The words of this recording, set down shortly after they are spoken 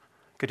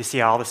Good to see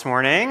you all this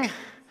morning.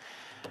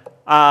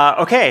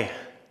 The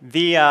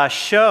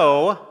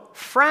show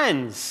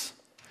Friends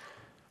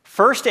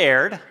first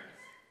aired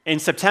in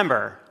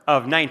September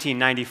of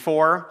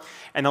 1994,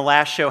 and the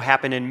last show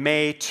happened in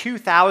May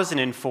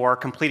 2004,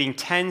 completing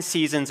 10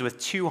 seasons with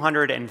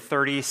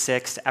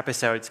 236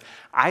 episodes.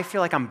 I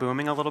feel like I'm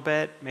booming a little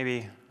bit.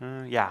 Maybe,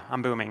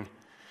 I'm booming.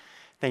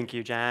 Thank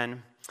you,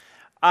 Jen.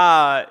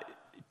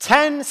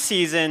 10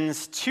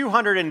 seasons,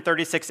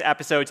 236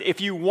 episodes.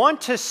 If you want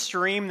to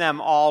stream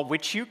them all,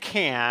 which you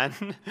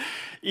can,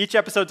 each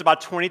episode's about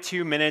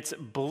 22 minutes,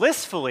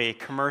 blissfully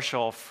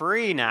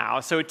commercial-free now.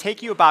 So it'd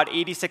take you about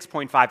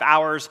 86.5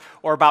 hours,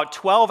 or about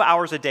 12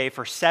 hours a day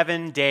for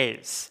 7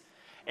 days.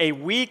 A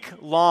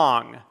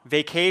week-long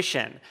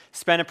vacation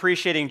spent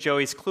appreciating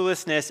Joey's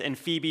cluelessness and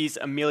Phoebe's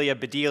Amelia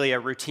Bedelia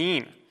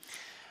routine.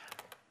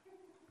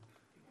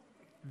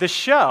 The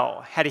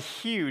show had a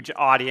huge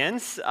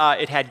audience.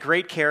 It had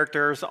great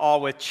characters,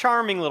 all with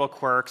charming little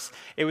quirks.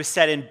 It was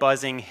set in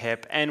buzzing,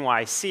 hip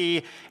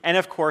NYC. And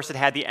of course, it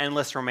had the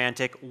endless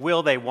romantic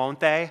will they, won't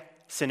they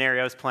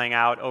scenarios playing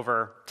out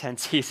over 10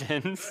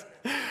 seasons.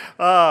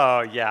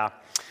 Oh, yeah.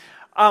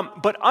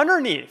 But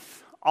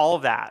underneath all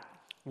of that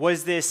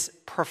was this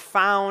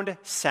profound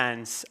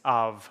sense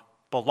of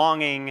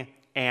belonging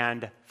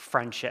and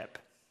friendship.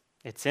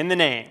 It's in the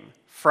name,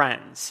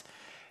 Friends.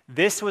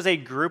 This was a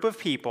group of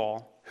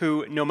people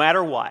who, no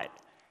matter what,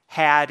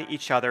 had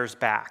each other's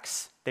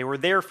backs. They were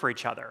there for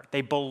each other.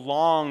 They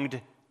belonged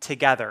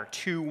together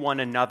to one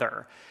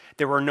another.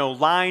 There were no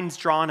lines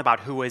drawn about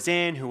who was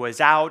in, who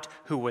was out,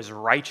 who was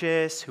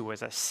righteous, who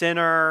was a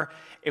sinner.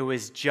 It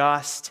was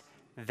just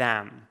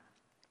them.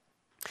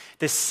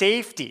 The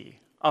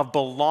safety of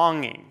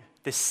belonging,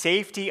 the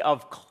safety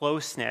of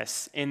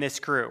closeness in this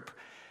group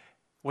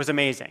was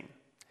amazing.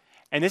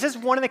 And this is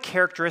one of the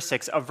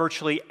characteristics of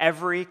virtually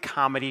every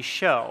comedy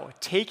show,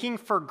 taking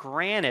for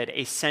granted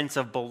a sense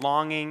of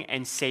belonging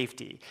and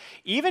safety.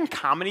 Even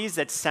comedies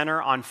that center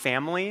on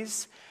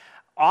families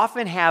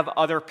often have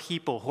other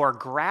people who are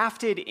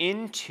grafted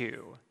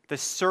into the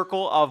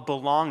circle of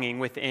belonging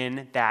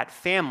within that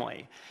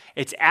family.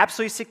 It's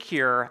absolutely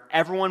secure.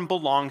 Everyone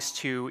belongs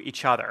to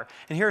each other.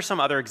 And here are some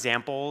other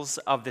examples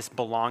of this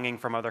belonging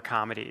from other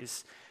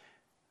comedies.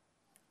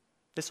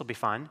 This will be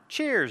fun.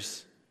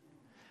 Cheers.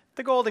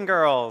 The Golden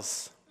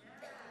Girls.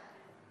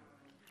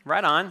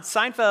 Right on.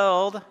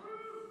 Seinfeld.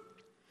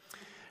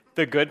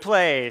 The Good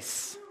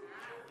Place.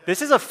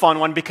 This is a fun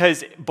one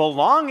because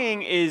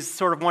belonging is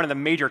sort of one of the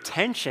major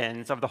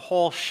tensions of the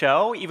whole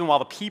show, even while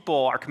the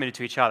people are committed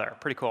to each other.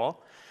 Pretty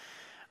cool.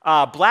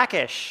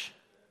 Blackish.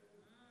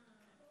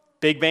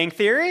 Big Bang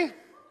Theory.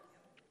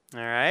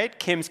 All right.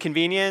 Kim's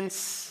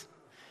Convenience.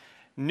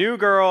 New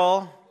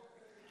Girl.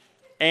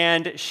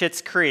 And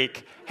Schitt's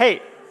Creek.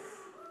 Hey,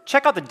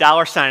 check out the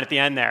dollar sign at the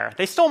end there.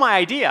 They stole my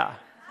idea.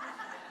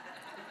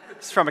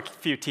 It's from a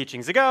few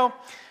teachings ago.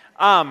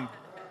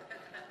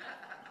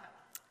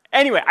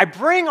 Anyway, I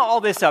bring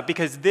all this up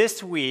because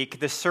this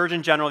week, the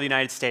Surgeon General of the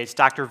United States,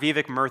 Dr.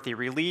 Vivek Murthy,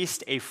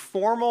 released a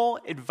formal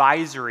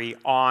advisory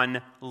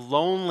on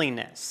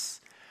loneliness.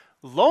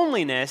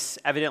 Loneliness,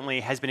 evidently,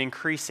 has been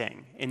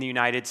increasing in the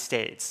United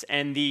States,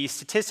 and the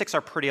statistics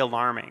are pretty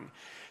alarming.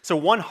 So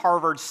one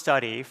Harvard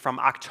study from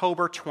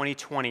October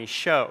 2020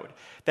 showed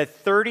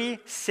that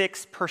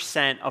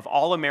 36% of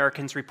all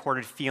Americans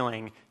reported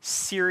feeling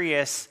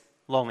serious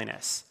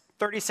loneliness.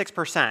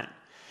 36%.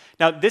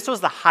 Now, this was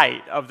the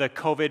height of the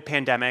COVID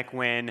pandemic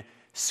when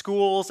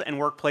schools and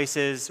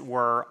workplaces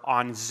were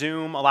on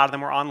Zoom, a lot of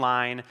them were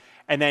online,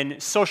 and then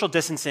social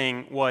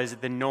distancing was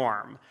the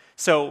norm.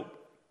 So,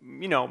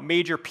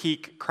 major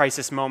peak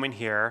crisis moment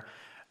here.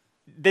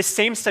 This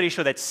same study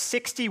showed that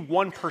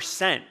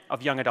 61%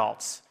 of young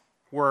adults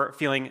were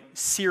feeling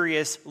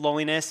serious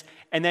loneliness,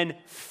 and then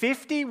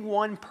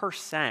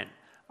 51%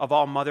 of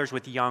all mothers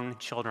with young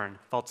children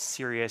felt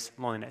serious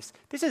loneliness.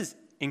 This is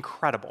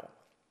incredible.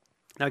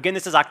 Now, again,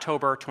 this is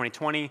October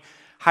 2020,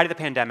 height of the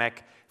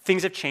pandemic.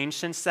 Things have changed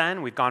since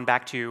then. We've gone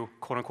back to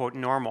quote-unquote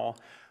normal.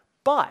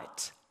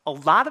 But a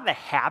lot of the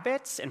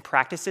habits and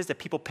practices that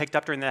people picked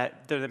up during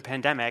the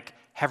pandemic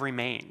have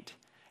remained.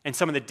 And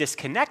some of the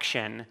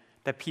disconnection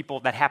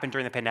that happened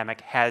during the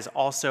pandemic has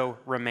also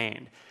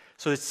remained.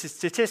 So the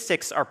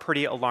statistics are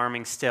pretty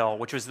alarming still,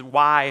 which was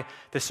why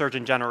the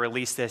Surgeon General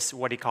released this,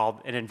 what he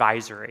called an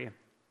advisory.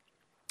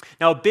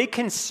 Now, a big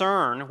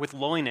concern with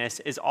loneliness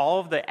is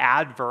all of the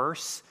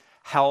adverse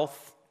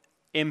health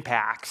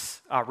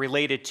impacts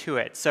related to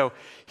it. So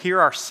here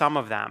are some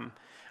of them.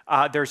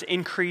 There's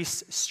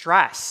increased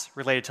stress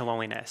related to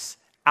loneliness,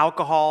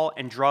 alcohol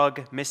and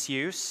drug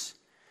misuse,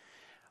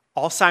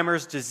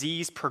 Alzheimer's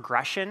disease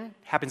progression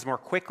happens more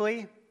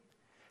quickly,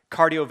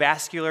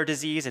 cardiovascular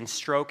disease and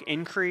stroke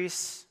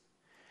increase,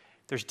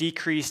 there's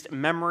decreased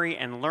memory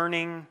and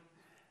learning,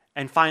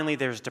 and finally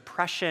there's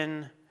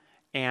depression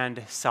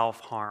and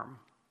self-harm.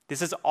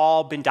 This has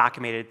all been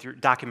documented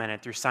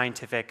through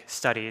scientific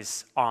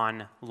studies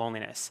on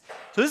loneliness.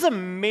 So this is a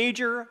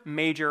major,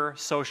 major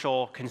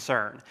social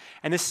concern.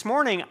 And this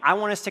morning, I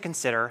want us to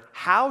consider,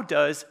 how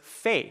does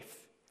faith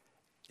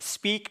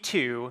speak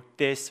to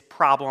this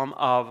problem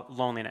of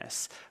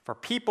loneliness for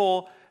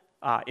people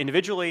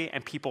individually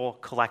and people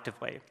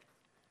collectively.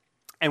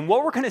 And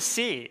what we're going to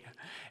see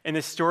in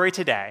this story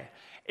today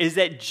is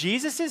that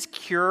Jesus'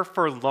 cure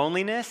for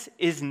loneliness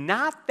is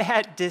not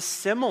that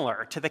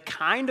dissimilar to the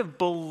kind of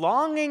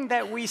belonging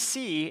that we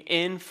see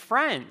in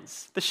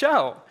Friends, the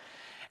show,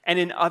 and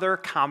in other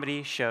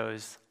comedy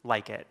shows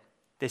like it.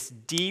 This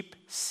deep,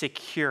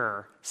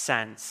 secure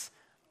sense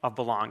of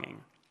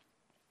belonging.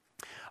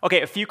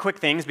 Okay, a few quick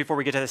things before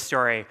we get to the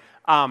story.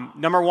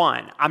 Number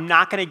one, I'm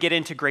not going to get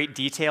into great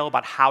detail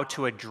about how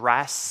to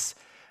address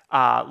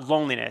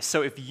loneliness.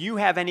 So if you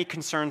have any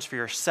concerns for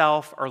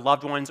yourself or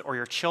loved ones or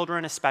your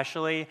children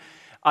especially,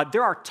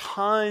 there are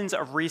tons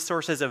of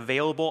resources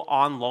available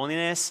on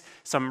loneliness,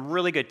 some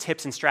really good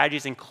tips and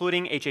strategies,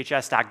 including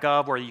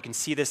hhs.gov, where you can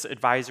see this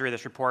advisory,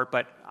 this report.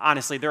 But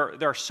honestly, there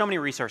are so many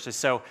resources.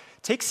 So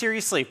take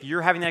seriously, if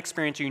you're having that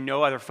experience or you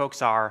know other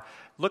folks are,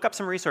 look up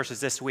some resources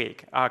this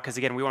week, because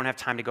again, we won't have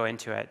time to go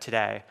into it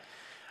today.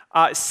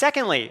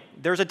 Secondly,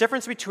 there's a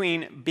difference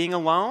between being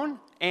alone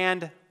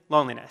and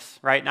loneliness,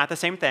 right? Not the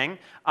same thing.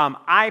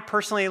 I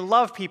personally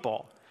love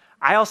people.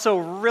 I also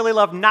really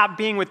love not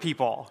being with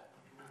people.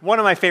 One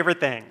of my favorite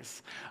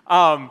things.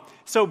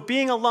 So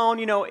being alone,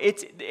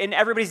 and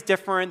everybody's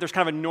different. There's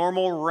kind of a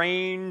normal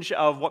range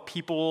of what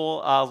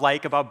people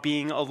like about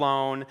being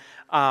alone.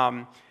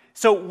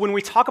 So when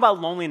we talk about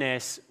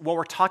loneliness, what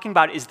we're talking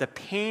about is the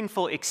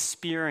painful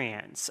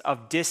experience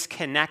of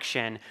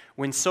disconnection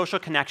when social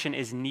connection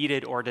is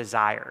needed or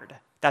desired.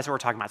 That's what we're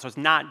talking about. So it's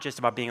not just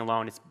about being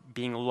alone, it's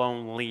being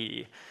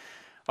lonely.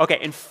 Okay,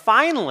 and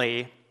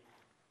finally,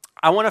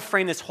 I want to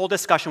frame this whole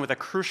discussion with a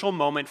crucial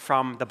moment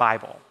from the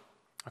Bible.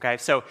 Okay,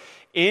 so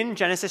in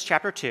Genesis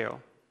chapter 2,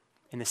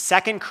 in the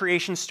second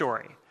creation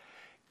story,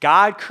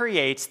 God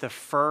creates the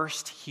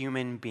first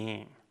human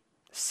being,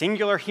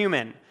 singular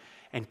human,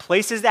 and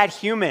places that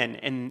human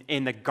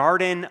in the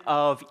Garden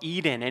of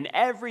Eden, and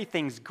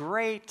everything's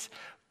great,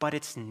 but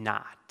it's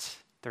not.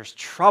 There's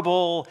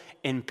trouble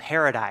in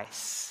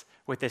paradise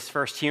with this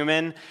first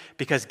human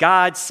because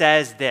God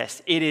says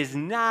this: it is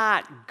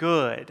not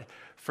good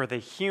for the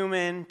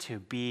human to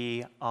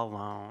be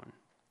alone.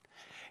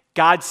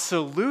 God's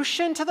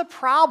solution to the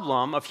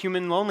problem of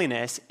human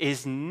loneliness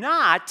is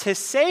not to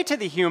say to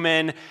the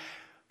human,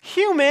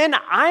 "Human,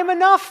 I'm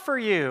enough for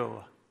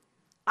you.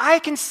 I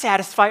can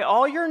satisfy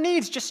all your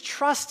needs. Just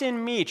trust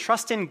in me.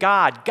 Trust in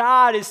God.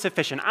 God is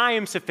sufficient. I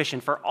am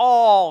sufficient for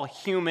all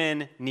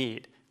human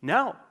need."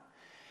 No.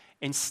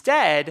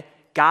 Instead,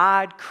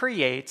 God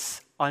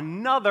creates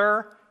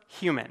another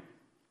human.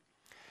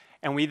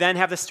 And we then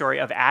have the story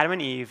of Adam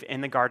and Eve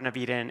in the Garden of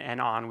Eden, and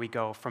on we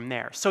go from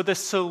there. So the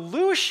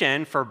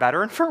solution, for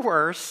better and for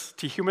worse,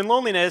 to human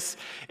loneliness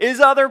is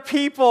other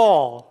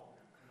people.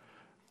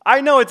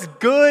 I know it's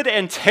good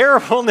and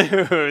terrible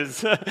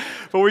news,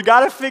 but we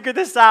got to figure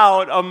this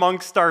out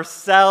amongst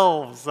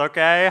ourselves,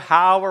 okay?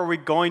 How are we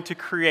going to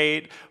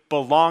create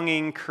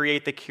belonging,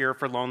 create the cure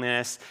for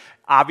loneliness?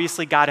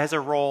 Obviously, God has a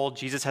role,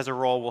 Jesus has a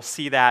role, we'll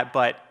see that,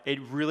 but it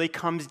really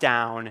comes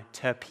down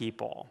to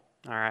people,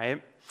 all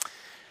right?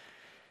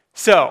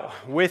 So,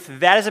 with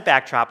that as a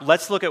backdrop,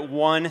 let's look at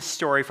one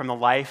story from the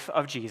life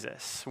of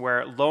Jesus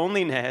where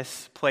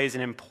loneliness plays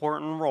an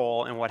important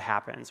role in what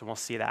happens, and we'll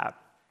see that.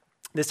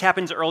 This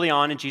happens early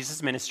on in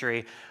Jesus' ministry.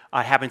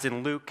 It happens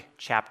in Luke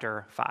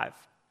chapter 5.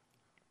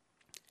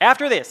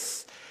 After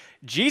this,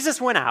 Jesus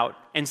went out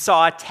and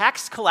saw a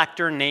tax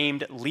collector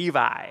named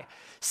Levi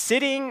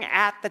sitting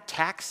at the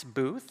tax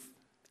booth,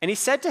 and he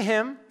said to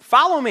him,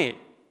 "Follow me."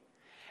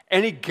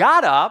 And he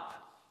got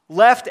up,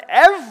 left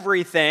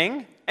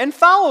everything, and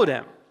followed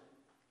him.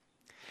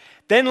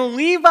 Then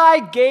Levi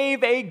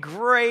gave a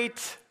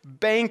great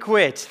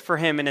banquet for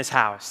him in his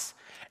house,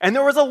 and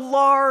there was a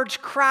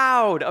large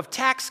crowd of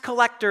tax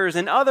collectors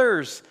and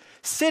others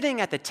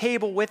sitting at the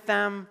table with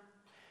them.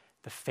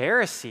 The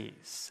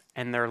Pharisees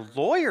and their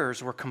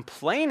lawyers were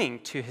complaining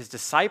to his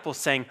disciples,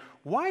 saying,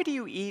 "Why do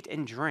you eat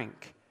and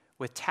drink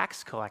with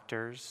tax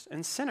collectors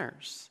and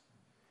sinners?"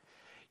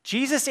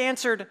 Jesus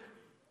answered,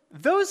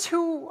 "Those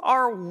who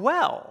are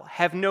well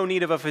have no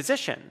need of a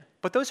physician,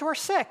 but those who are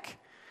sick.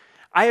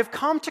 I have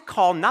come to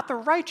call not the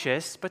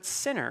righteous, but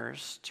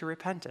sinners to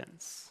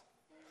repentance."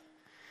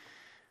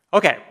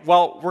 Okay,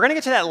 well, we're going to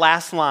get to that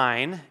last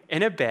line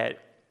in a bit,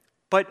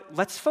 but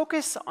let's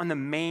focus on the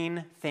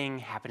main thing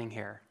happening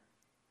here.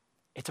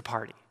 It's a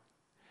party.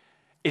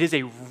 It is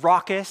a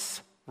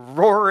raucous,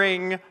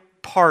 roaring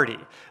party.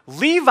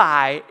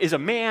 Levi is a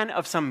man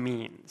of some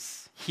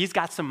means. He's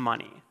got some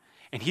money,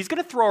 and he's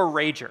going to throw a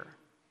rager,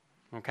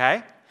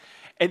 okay?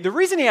 And the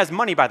reason he has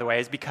money, by the way,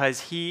 is because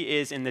he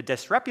is in the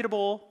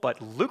disreputable but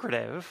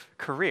lucrative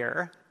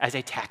career as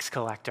a tax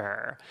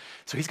collector.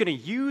 So he's going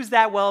to use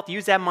that wealth,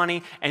 use that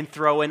money, and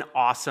throw an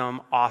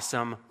awesome,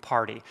 awesome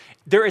party.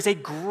 There is a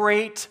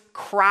great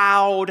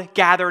crowd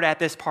gathered at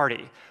this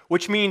party,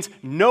 which means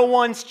no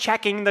one's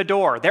checking the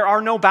door. There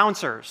are no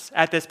bouncers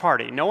at this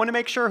party. No one to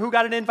make sure who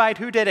got an invite,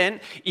 who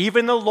didn't.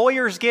 Even the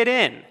lawyers get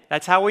in.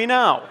 That's how we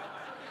know.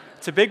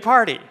 It's a big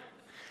party.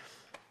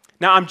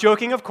 Now, I'm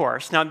joking, of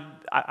course. Now,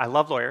 I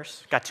love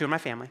lawyers. Got two in my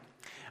family.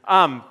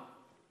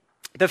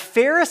 The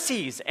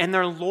Pharisees and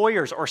their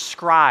lawyers, or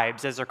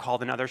scribes, as they're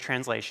called in other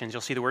translations,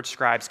 you'll see the word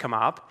scribes come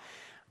up,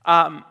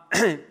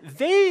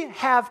 they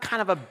have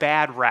kind of a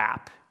bad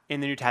rap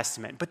in the New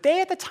Testament. But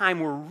they, at the time,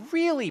 were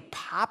really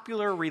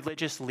popular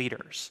religious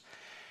leaders.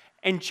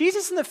 And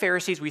Jesus and the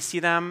Pharisees, we see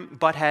them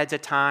butt heads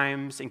at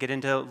times and get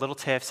into little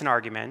tiffs and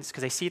arguments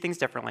because they see things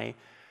differently.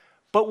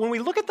 But when we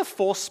look at the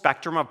full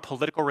spectrum of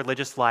political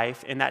religious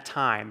life in that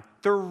time,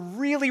 they're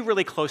really,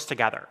 really close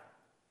together.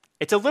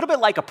 It's a little bit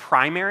like a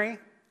primary,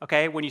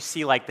 okay, when you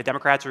see like the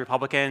Democrats or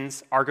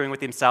Republicans arguing with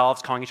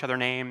themselves, calling each other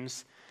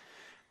names,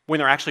 when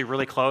they're actually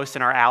really close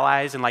and are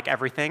allies and like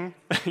everything,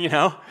 you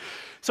know?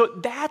 So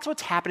that's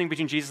what's happening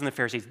between Jesus and the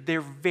Pharisees.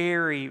 They're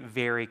very,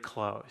 very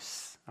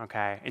close,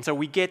 okay? And so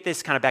we get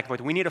this kind of back and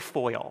forth. We need a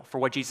foil for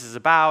what Jesus is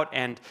about,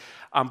 and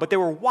but they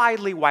were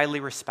widely, widely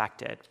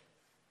respected.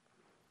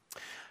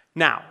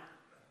 Now,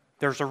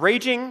 there's a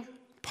raging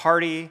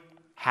party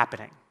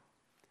happening.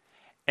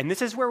 And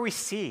this is where we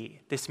see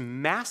this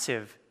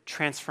massive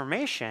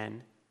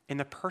transformation in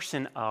the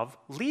person of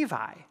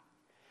Levi.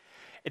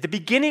 At the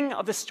beginning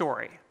of the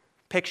story,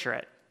 picture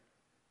it.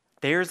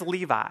 There's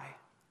Levi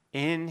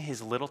in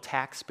his little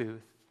tax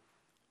booth,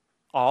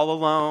 all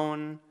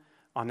alone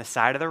on the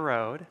side of the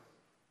road.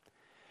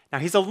 Now,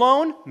 he's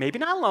alone, maybe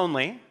not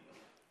lonely,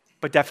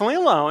 but definitely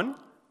alone.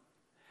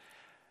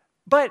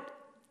 But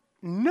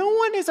no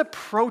one is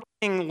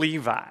approaching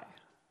Levi.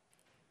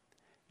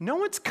 No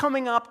one's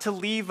coming up to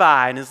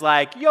Levi and is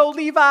like, yo,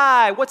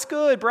 Levi, what's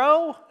good,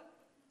 bro?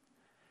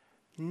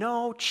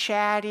 No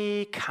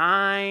chatty,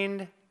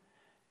 kind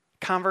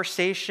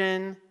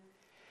conversation.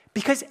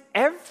 Because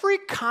every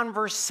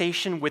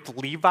conversation with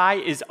Levi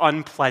is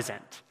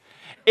unpleasant.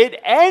 It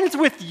ends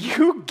with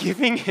you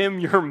giving him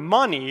your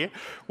money,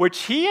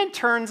 which he in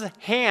turn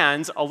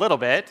hands a little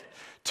bit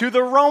to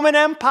the Roman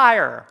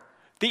Empire.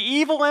 The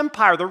evil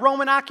empire, the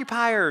Roman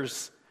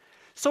occupiers.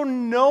 So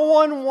no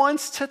one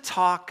wants to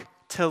talk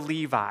to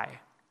Levi.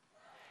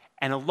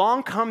 And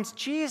along comes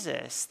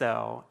Jesus,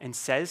 though, and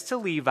says to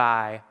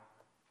Levi,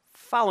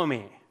 follow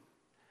me.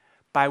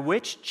 By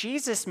which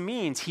Jesus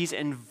means he's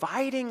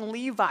inviting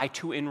Levi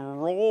to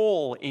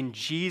enroll in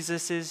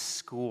Jesus'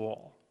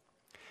 school.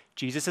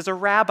 Jesus is a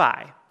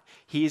rabbi.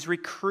 He is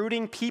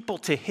recruiting people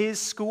to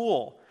his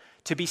school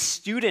to be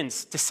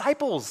students,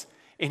 disciples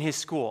in his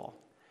school.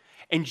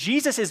 And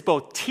Jesus is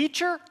both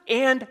teacher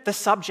and the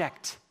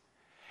subject.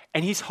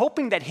 And he's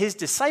hoping that his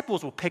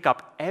disciples will pick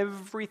up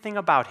everything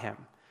about him,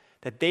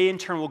 that they in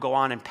turn will go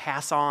on and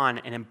pass on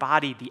and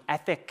embody the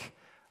ethic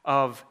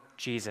of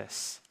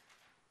Jesus.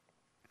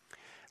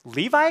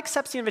 Levi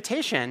accepts the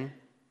invitation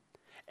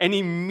and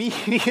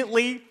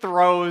immediately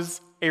throws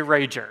a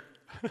rager,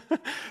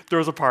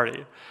 throws a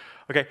party.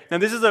 Okay, now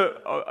this is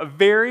a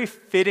very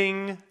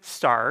fitting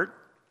start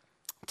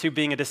to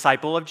being a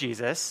disciple of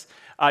Jesus.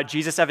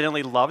 Jesus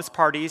evidently loves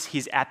parties.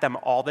 He's at them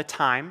all the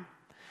time.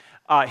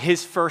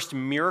 His first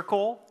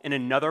miracle in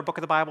another book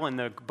of the Bible, in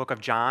the book of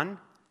John,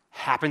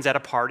 happens at a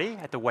party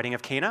at the wedding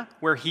of Cana,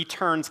 where he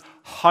turns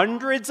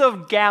hundreds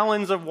of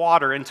gallons of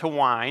water into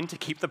wine to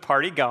keep the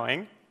party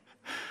going.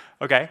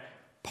 Okay,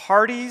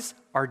 parties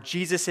are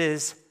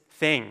Jesus's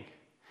thing.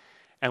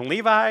 And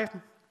Levi,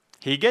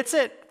 he gets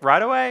it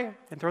right away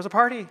and throws a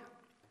party.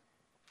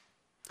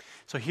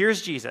 So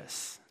here's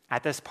Jesus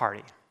at this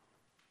party.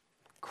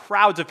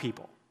 Crowds of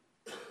people.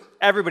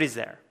 Everybody's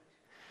there.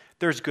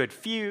 There's good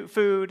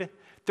food.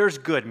 There's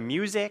good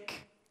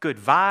music, good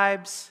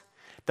vibes,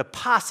 the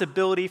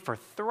possibility for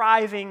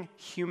thriving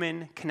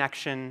human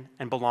connection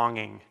and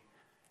belonging.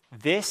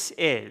 This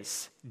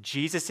is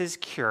Jesus'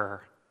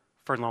 cure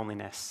for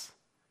loneliness,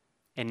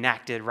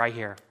 enacted right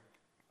here.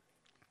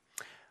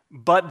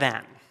 But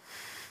then,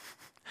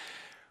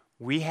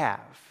 we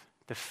have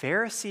the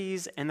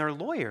Pharisees and their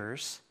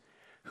lawyers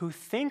who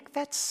think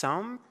that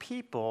some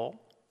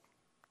people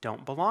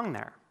don't belong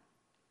there.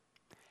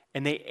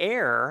 And they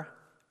err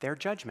their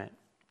judgment.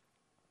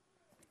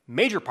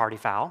 Major party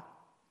foul,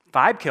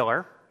 vibe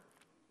killer.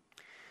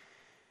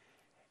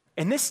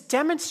 And this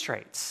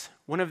demonstrates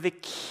one of the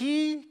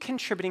key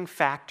contributing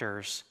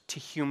factors to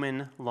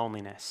human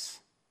loneliness,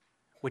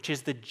 which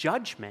is the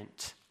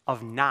judgment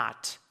of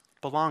not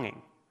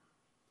belonging.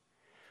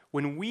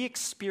 When we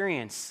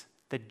experience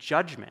the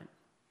judgment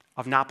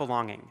of not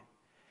belonging,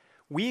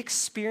 we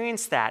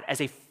experience that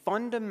as a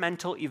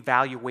fundamental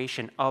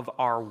evaluation of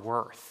our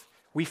worth.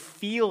 We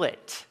feel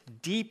it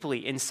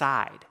deeply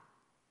inside.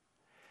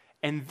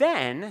 And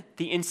then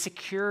the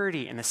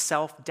insecurity and the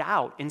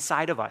self-doubt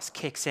inside of us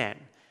kicks in.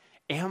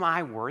 Am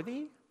I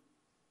worthy?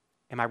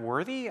 Am I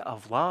worthy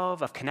of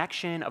love, of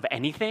connection, of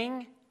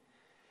anything?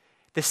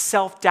 The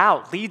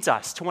self-doubt leads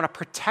us to want to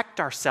protect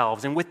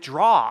ourselves and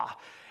withdraw.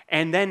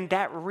 And then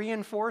that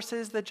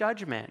reinforces the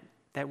judgment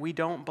that we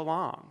don't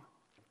belong.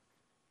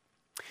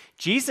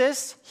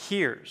 Jesus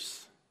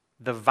hears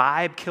the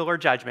vibe killer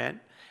judgment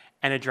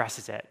and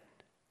addresses it.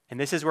 And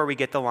this is where we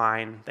get the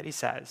line that he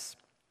says,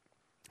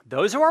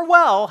 "Those who are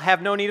well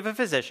have no need of a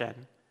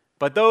physician,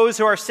 but those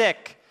who are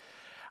sick.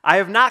 I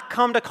have not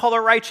come to call the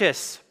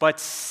righteous, but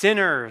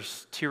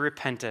sinners to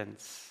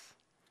repentance.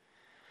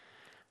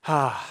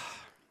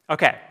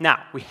 Okay,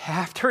 now we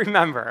have to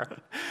remember,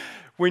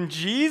 when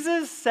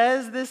Jesus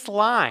says this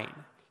line,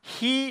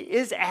 he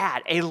is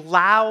at a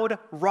loud,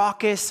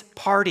 raucous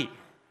party,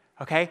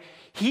 okay?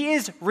 He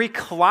is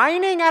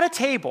reclining at a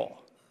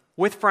table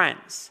with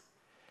friends.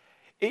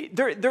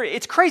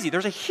 It's crazy.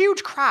 There's a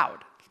huge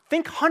crowd.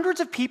 Think hundreds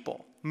of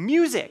people,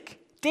 music,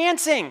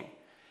 dancing.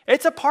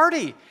 It's a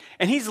party.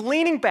 And he's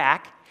leaning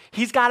back.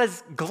 He's got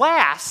his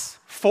glass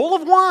full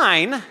of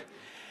wine,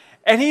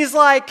 and he's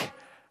like,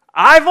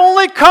 I've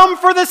only come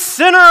for the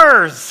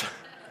sinners.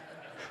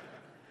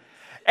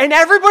 And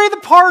everybody at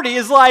the party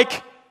is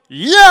like,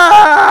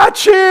 yeah,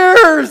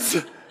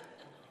 cheers.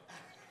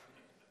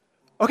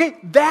 Okay,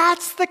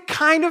 that's the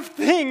kind of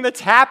thing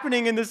that's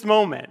happening in this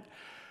moment.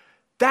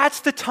 That's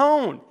the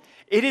tone.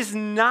 It is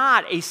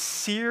not a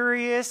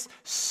serious,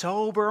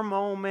 sober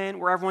moment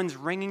where everyone's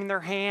wringing their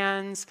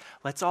hands.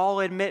 Let's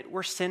all admit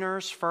we're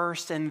sinners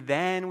first, and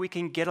then we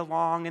can get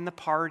along in the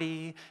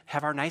party,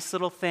 have our nice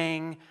little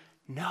thing.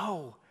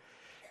 No.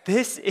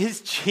 This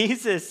is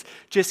Jesus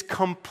just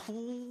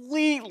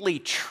completely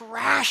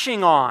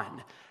trashing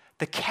on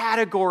the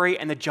category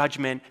and the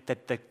judgment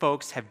that the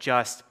folks have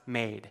just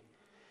made.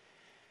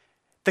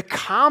 The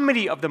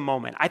comedy of the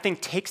moment, I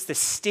think, takes the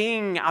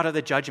sting out of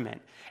the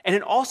judgment. And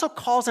it also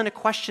calls into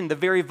question the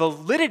very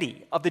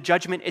validity of the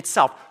judgment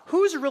itself.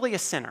 Who's really a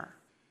sinner?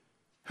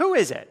 Who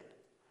is it?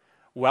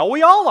 Well,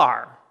 we all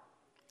are.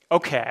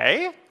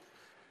 Okay.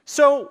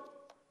 So,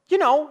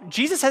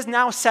 Jesus has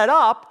now set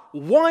up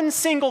one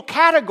single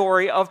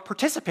category of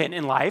participant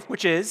in life,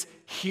 which is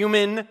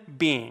human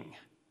being.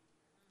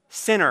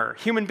 Sinner,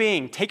 human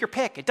being, take your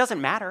pick. It doesn't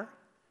matter.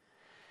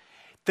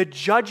 The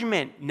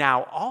judgment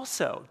now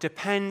also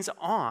depends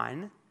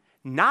on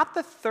not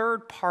the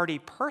third-party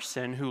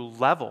person who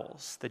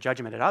levels the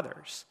judgment at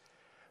others,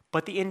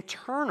 but the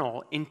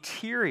internal,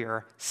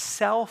 interior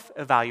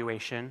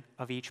self-evaluation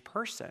of each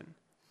person.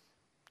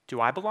 Do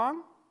I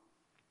belong?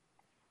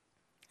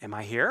 Am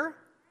I here?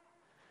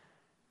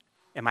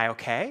 Am I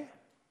okay?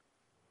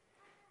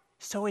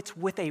 So it's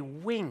with a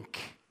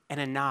wink and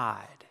a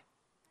nod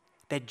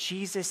that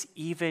Jesus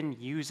even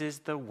uses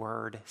the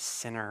word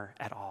sinner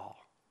at all.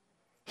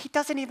 He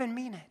doesn't even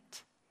mean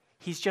it.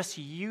 He's just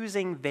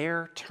using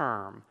their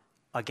term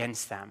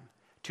against them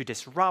to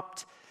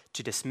disrupt,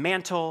 to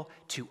dismantle,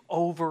 to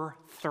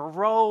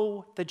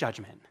overthrow the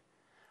judgment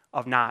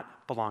of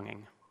not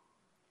belonging.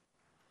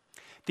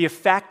 The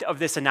effect of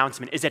this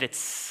announcement is that it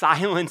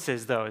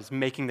silences those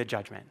making the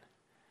judgment.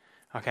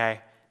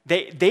 Okay?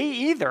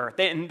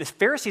 And the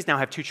Pharisees now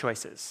have two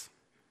choices.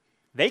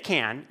 They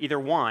can, either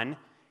one,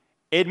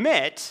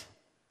 admit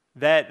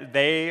that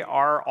they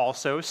are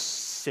also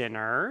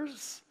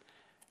sinners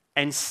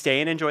and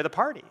stay and enjoy the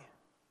party.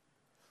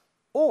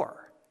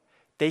 Or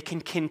they can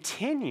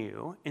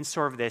continue in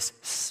sort of this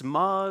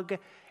smug,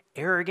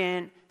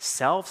 arrogant,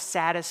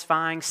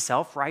 self-satisfying,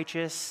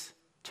 self-righteous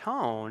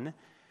tone,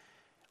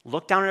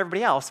 look down at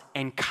everybody else,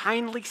 and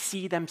kindly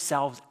see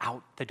themselves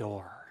out the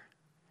door.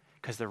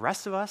 Because the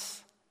rest of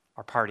us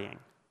are partying.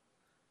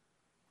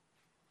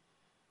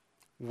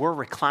 We're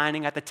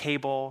reclining at the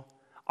table,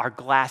 our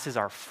glasses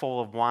are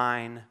full of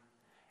wine,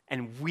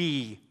 and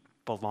we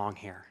belong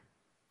here.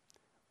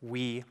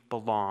 We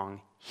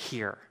belong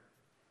here.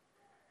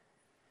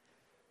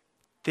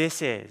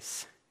 This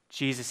is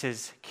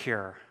Jesus'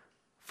 cure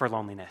for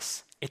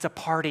loneliness. It's a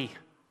party.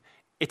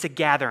 It's a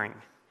gathering.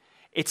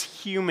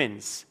 It's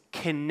humans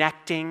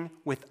connecting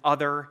with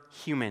other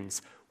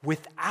humans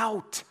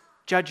without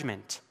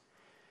judgment.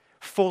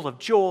 Full of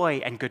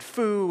joy and good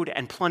food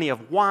and plenty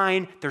of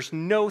wine. There's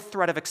no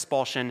threat of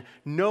expulsion,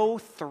 no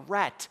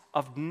threat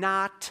of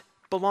not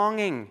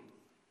belonging.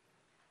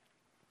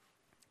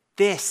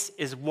 This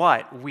is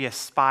what we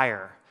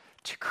aspire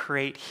to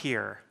create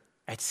here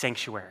at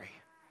Sanctuary.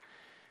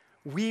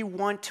 We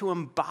want to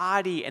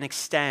embody and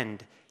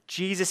extend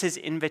Jesus'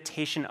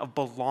 invitation of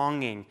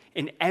belonging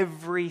in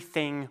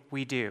everything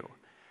we do.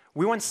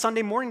 We want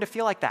Sunday morning to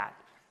feel like that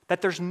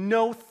there's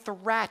no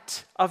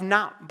threat of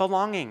not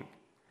belonging.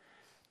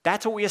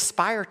 That's what we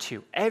aspire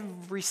to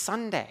every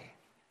Sunday.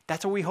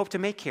 That's what we hope to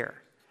make here.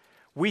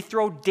 We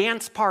throw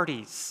dance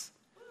parties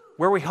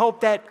where we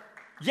hope that,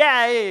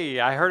 yay,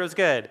 I heard it was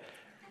good.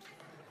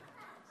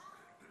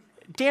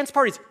 Dance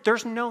parties,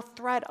 there's no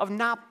threat of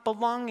not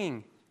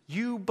belonging.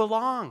 You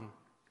belong.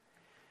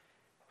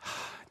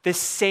 The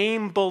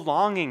same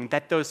belonging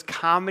that those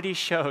comedy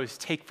shows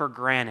take for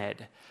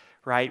granted,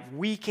 right?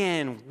 Week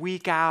in,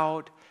 week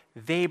out,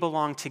 they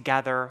belong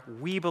together,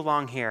 we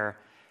belong here.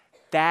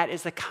 That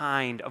is the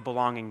kind of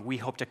belonging we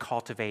hope to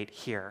cultivate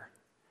here.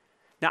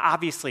 Now,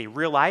 obviously,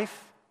 real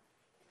life,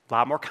 a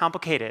lot more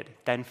complicated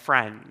than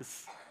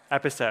Friends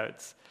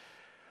episodes.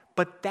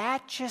 But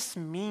that just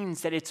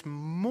means that it's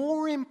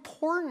more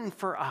important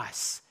for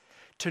us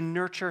to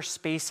nurture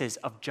spaces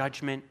of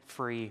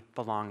judgment-free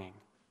belonging.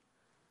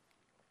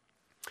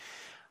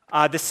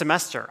 This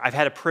semester, I've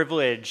had a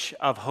privilege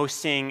of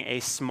hosting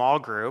a small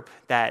group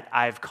that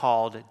I've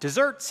called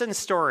Desserts and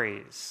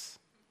Stories,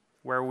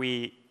 where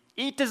we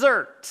eat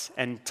dessert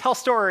and tell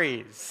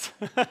stories.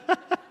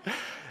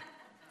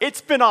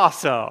 It's been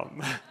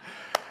awesome.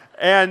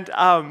 And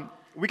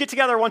we get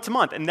together once a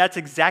month, and that's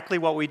exactly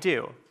what we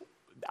do.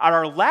 At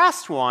our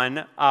last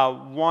one,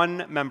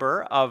 one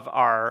member of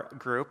our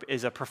group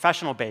is a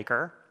professional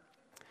baker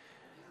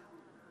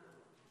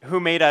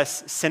who made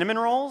us cinnamon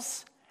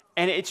rolls.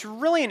 And it's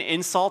really an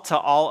insult to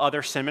all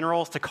other cinnamon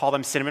rolls to call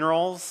them cinnamon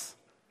rolls.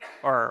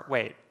 Or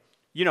wait,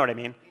 you know what I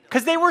mean.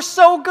 Because they were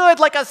so good,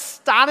 like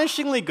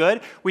astonishingly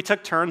good. We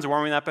took turns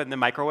warming up in the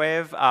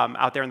microwave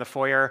out there in the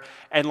foyer.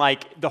 And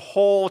like the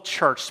whole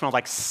church smelled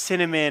like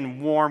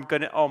cinnamon, warm,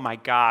 good. Oh my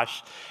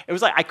gosh. It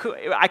was like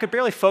I could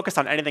barely focus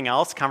on anything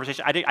else,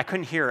 conversation. I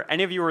couldn't hear.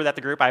 Any of you were at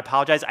the group, I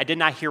apologize. I did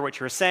not hear what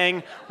you were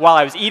saying while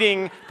I was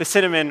eating the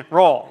cinnamon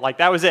roll. Like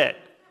that was it.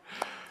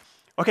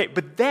 Okay,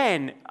 but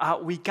then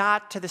we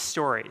got to the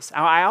stories.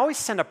 Now, I always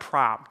send a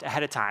prompt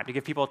ahead of time to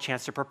give people a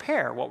chance to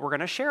prepare what we're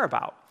going to share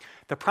about.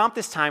 The prompt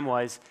this time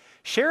was,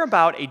 share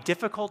about a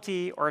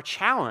difficulty or a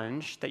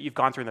challenge that you've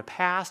gone through in the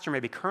past or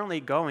maybe currently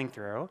going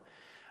through.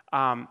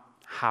 How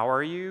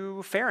are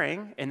you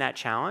faring in that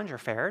challenge or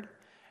fared?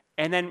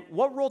 And then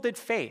what role did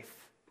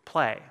faith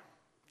play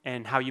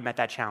in how you met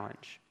that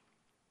challenge?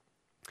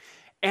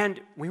 And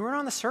we were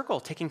on the circle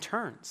taking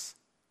turns,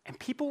 and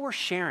people were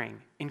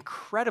sharing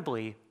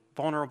incredibly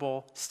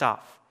vulnerable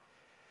stuff.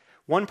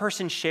 One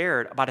person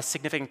shared about a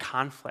significant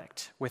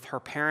conflict with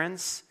her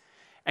parents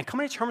and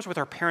coming to terms with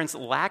her parents'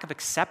 lack of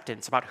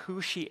acceptance about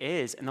who she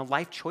is and the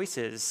life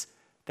choices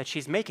that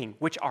she's making,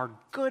 which are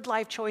good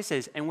life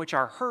choices and which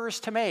are hers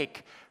to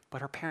make,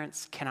 but her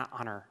parents cannot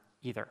honor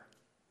either.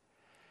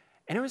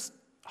 And it was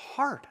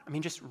hard. I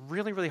mean, just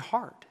really, really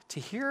hard to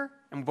hear,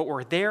 but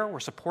we're there,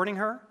 we're supporting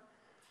her.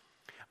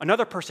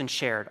 Another person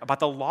shared about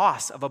the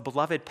loss of a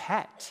beloved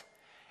pet.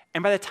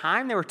 And by the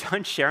time they were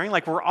done sharing,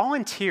 like we're all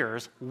in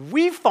tears.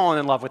 We've fallen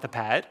in love with the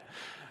pet.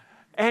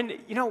 And,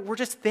 we're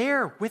just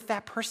there with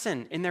that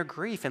person in their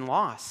grief and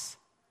loss.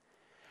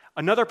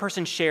 Another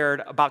person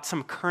shared about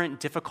some current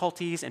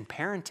difficulties in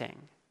parenting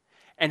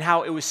and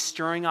how it was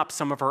stirring up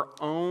some of her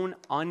own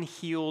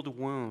unhealed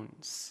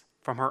wounds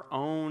from her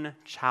own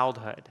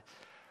childhood.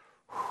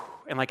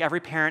 And like every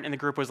parent in the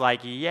group was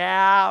like,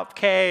 yeah,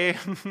 okay.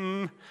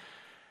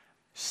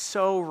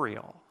 So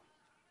real.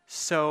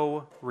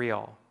 So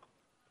real.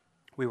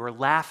 We were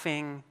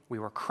laughing, we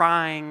were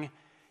crying.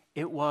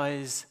 It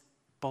was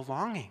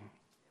belonging.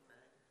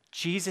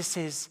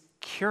 Jesus'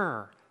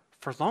 cure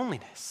for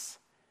loneliness.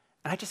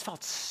 And I just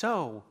felt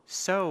so,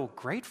 so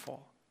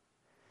grateful.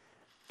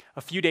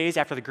 A few days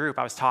after the group,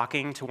 I was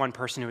talking to one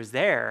person who was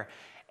there,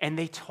 and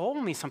they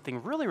told me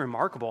something really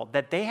remarkable,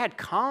 that they had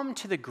come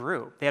to the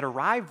group, they had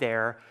arrived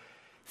there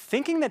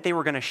thinking that they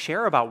were going to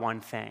share about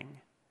one thing.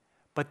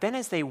 But then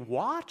as they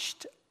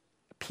watched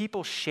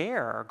people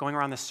share going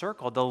around the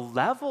circle, the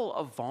level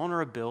of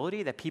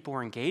vulnerability that people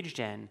were engaged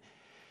in,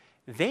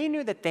 they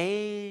knew that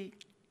they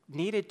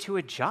needed to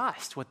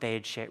adjust what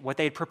they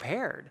had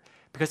prepared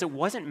because it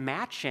wasn't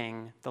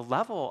matching the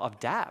level of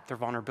depth or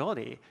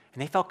vulnerability,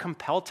 and they felt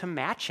compelled to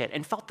match it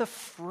and felt the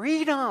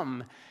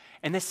freedom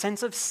and the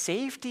sense of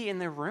safety in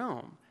the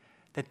room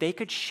that they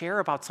could share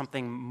about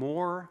something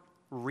more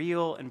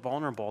real and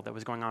vulnerable that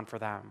was going on for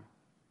them.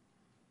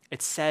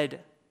 It said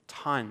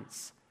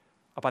tons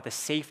about the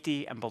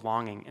safety and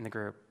belonging in the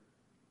group.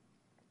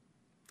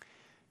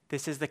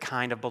 This is the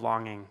kind of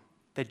belonging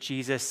that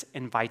Jesus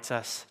invites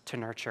us to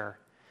nurture.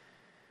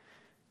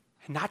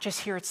 Not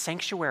just here at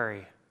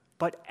Sanctuary,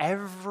 but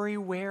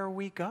everywhere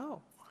we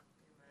go.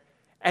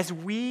 As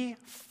we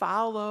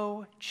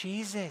follow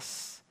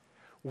Jesus,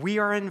 we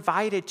are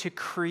invited to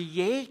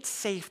create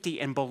safety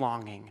and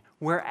belonging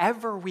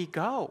wherever we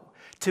go,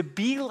 to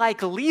be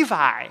like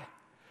Levi,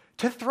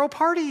 to throw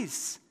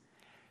parties,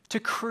 to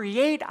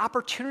create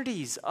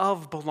opportunities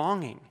of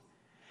belonging.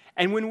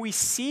 And when we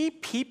see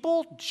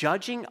people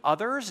judging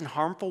others in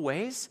harmful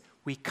ways,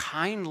 we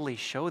kindly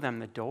show them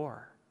the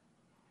door.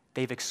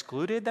 They've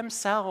excluded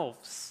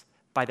themselves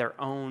by their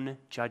own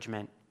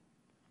judgment.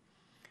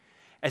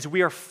 As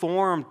we are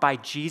formed by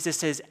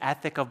Jesus'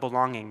 ethic of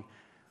belonging,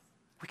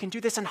 we can do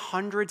this in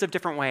hundreds of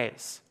different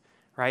ways,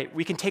 right?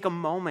 We can take a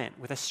moment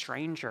with a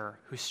stranger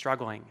who's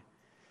struggling.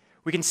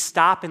 We can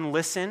stop and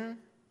listen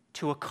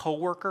to a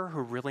coworker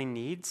who really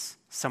needs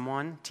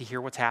someone to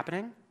hear what's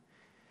happening.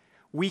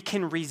 We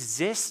can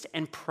resist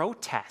and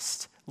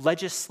protest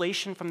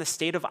legislation from the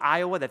state of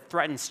Iowa that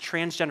threatens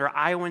transgender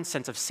Iowans'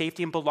 sense of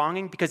safety and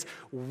belonging because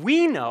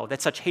we know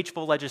that such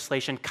hateful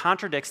legislation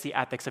contradicts the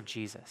ethics of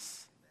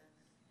Jesus.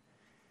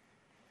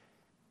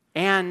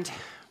 And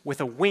with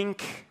a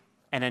wink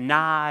and a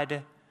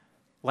nod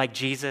like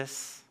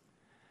Jesus,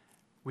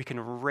 we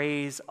can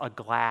raise a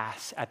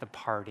glass at the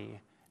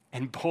party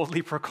and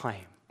boldly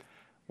proclaim,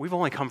 we've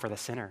only come for the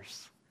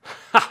sinners.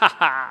 Ha ha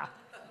ha!